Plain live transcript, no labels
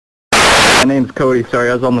My name's Cody, sorry,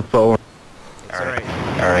 I was on the phone. It's alright.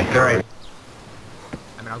 Alright. I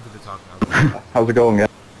mean, I'll do the talking. How's it going, guys?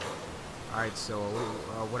 Alright, so,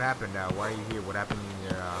 what happened? Why are you here? What happened in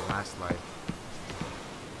your last life?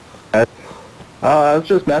 I was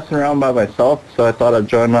just messing around by myself, so I thought I'd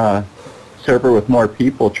join a server with more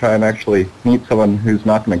people, try and actually meet someone who's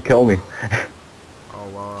not going to kill me. Oh,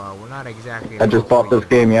 well, we're not exactly... I just bought this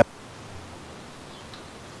game, yeah.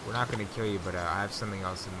 We're not going to kill you, but I have something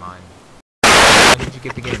else in mind. How did you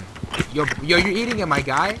get the game? Yo, you're eating it, my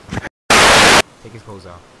guy! Take his clothes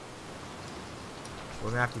off. We're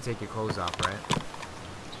going to have to take your clothes off, right?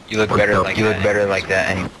 You look better like that.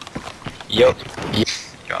 Anyway. Yo,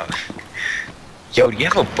 do you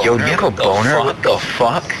have a boner? What the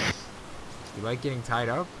fuck? You like getting tied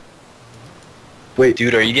up? Wait,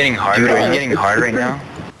 dude, are you getting hard? Right now?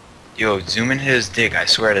 Yo, zoom in his dick. I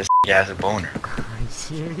swear this has a boner. Are you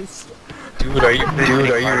serious? Dude, are you really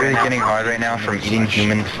getting hard right now from eating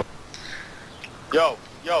human? Yo,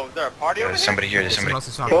 is there a party over There's here? somebody here. There's somebody. Else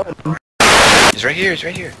He's right here. He's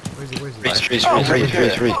right here. Where's he? Freeze.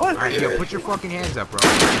 Alright, yo, put your fucking hands up, bro.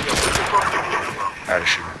 Alright,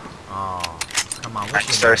 shoot. Oh, come on. I What's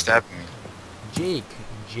your started name? stabbing me.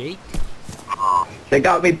 Jake? they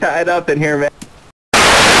got me tied up in here, man.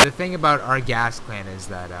 The thing about our gas clan is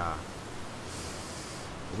that,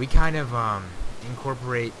 we kind of,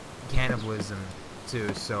 incorporate cannibalism,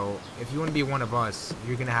 too. So, if you want to be one of us,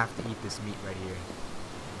 you're gonna have to eat this meat right here.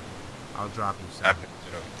 I'll drop you some.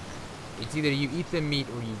 It's either you eat the meat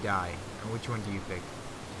or you die. And which one do you pick?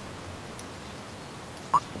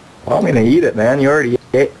 Well, I'm going to eat it, man. You already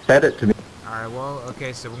said it to me. Alright, well,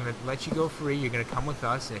 okay, so we're gonna let you go free. You're gonna come with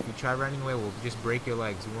us, and if you try running away, we'll just break your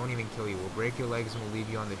legs. We won't even kill you. We'll break your legs and we'll leave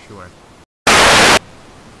you on the shore.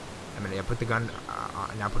 I'm gonna put the gun,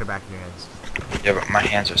 now put it back in your hands. Yeah, but my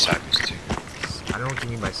hands are sideways too. I don't know what you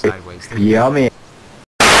mean by sideways. Yummy.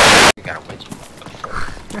 You gotta wedge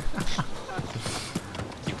it.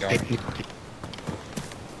 Keep going.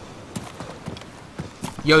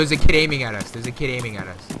 Yo, there's a kid aiming at us.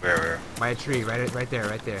 Where? By a tree, right there.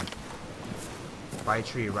 By a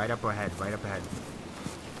tree, right up ahead.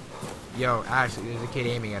 Yo, Ash, there's a kid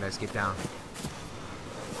aiming at us. Get down.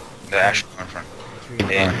 The Ash in front.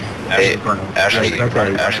 Ashley,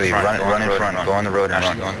 run in front. Go on the road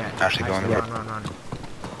and run. Ashley, go on the road. Run.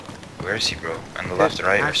 Where is he, bro? On the left or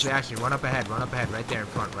right? Ashley, run up ahead, right there in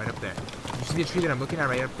front, right up there. You see the tree that I'm looking at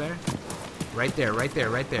right up there? Right there.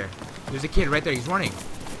 There's a kid right there, he's running.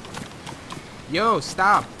 Yo,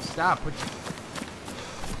 stop.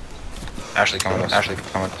 Ashley, come with us. Shit.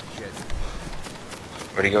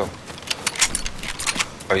 Where'd he go?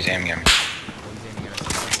 Oh, he's aiming at me.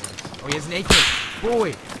 Oh, he has an AK.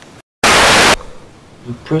 Boy.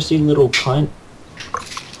 You prissy little cunt.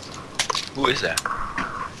 Who is that?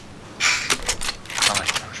 Oh my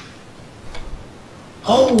gosh.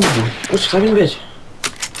 Oh! What's happening, bitch?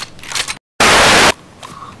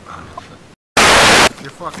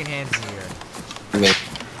 Your fucking hands in the air. I mean,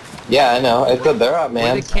 yeah, I know. I said they're up,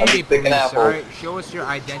 man. We're the candy Sticking police, apples. alright? Show us your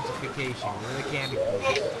identification. We're the candy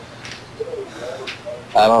police.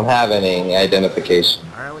 I don't have any identification.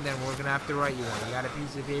 Alright, well then we're gonna have to write you one. You got a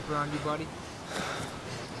piece of paper on you, buddy?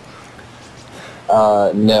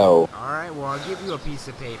 No. Alright, well I'll give you a piece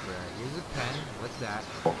of paper. Here's a pen. What's that?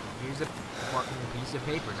 Here's a fucking piece of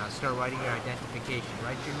paper. Now start writing your identification.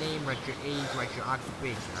 Write your name, write your age, write your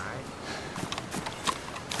occupation, alright?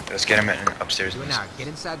 Let's get him upstairs. Do it now. Get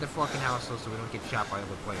inside the fucking house so we don't get shot by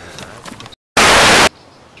other players, alright?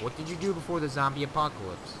 What did you do before the zombie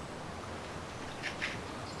apocalypse?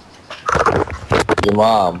 Your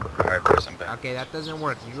mom. Alright, boys, I'm back. Okay, that doesn't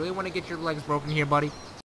work. You really want to get your legs broken here, buddy?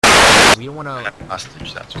 We don't want to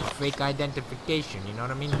Hostage, that's what. fake identification, you know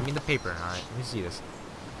what I mean? Give me the paper, alright? Let me see this.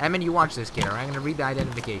 Emin, you watch this kid, alright? I'm gonna read the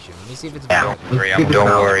identification. Let me see if it's valid. Don't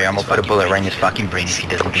worry, I'm gonna put a bullet right in his fucking brain if he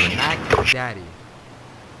doesn't do anything. Act daddy.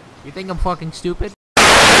 You think I'm fucking stupid?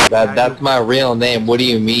 That's my real name. What do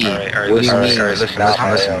you mean? Alright, What do you mean? listen.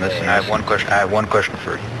 I have one question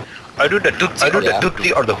for you. Are you the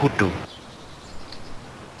Tutsi or the Hutu?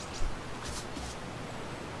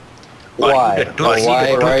 Why?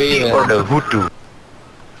 Why are you even? Or the Hutu?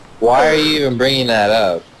 Why are you even bringing that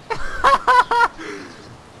up?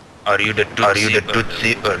 Are you the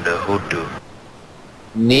Tutsi or the Hutu?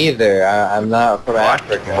 Neither. I'm not from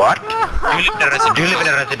Africa. What? Do you live in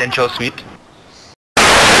a residential suite?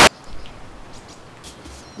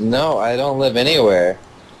 No, I don't live anywhere.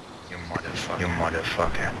 You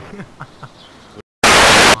motherfucker.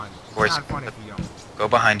 It's not funny if you don't. Go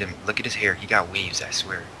behind him. Look at his hair. He got waves, I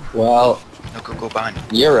swear. Well, No, go behind him.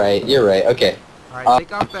 you're right. Okay. Alright,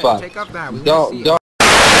 take off that. fuck. Take off that. We Don't.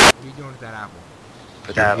 wanna see What are you doing with that apple?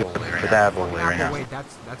 Put that apple away right now. Put that apple away right now. Wait,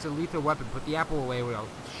 that's a lethal weapon. Put the apple away or I'll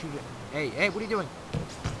shoot it. Hey, what are you doing?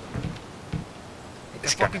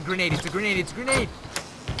 It's a fucking grenade. It's a grenade. It's a grenade.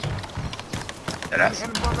 That ass?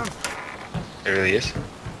 It really is?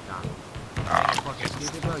 Nah. Fucking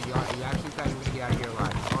stupid, bro. You actually thought you were gonna get out of here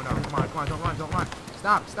alive. Oh no, come on, don't run.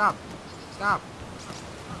 Stop.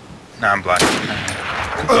 No, I'm blind.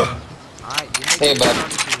 Alright, you're Hey, bud.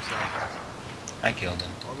 yourself. I killed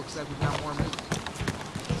him. Well, looks like we got more meat.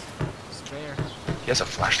 Spare. He has a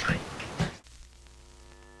flashlight.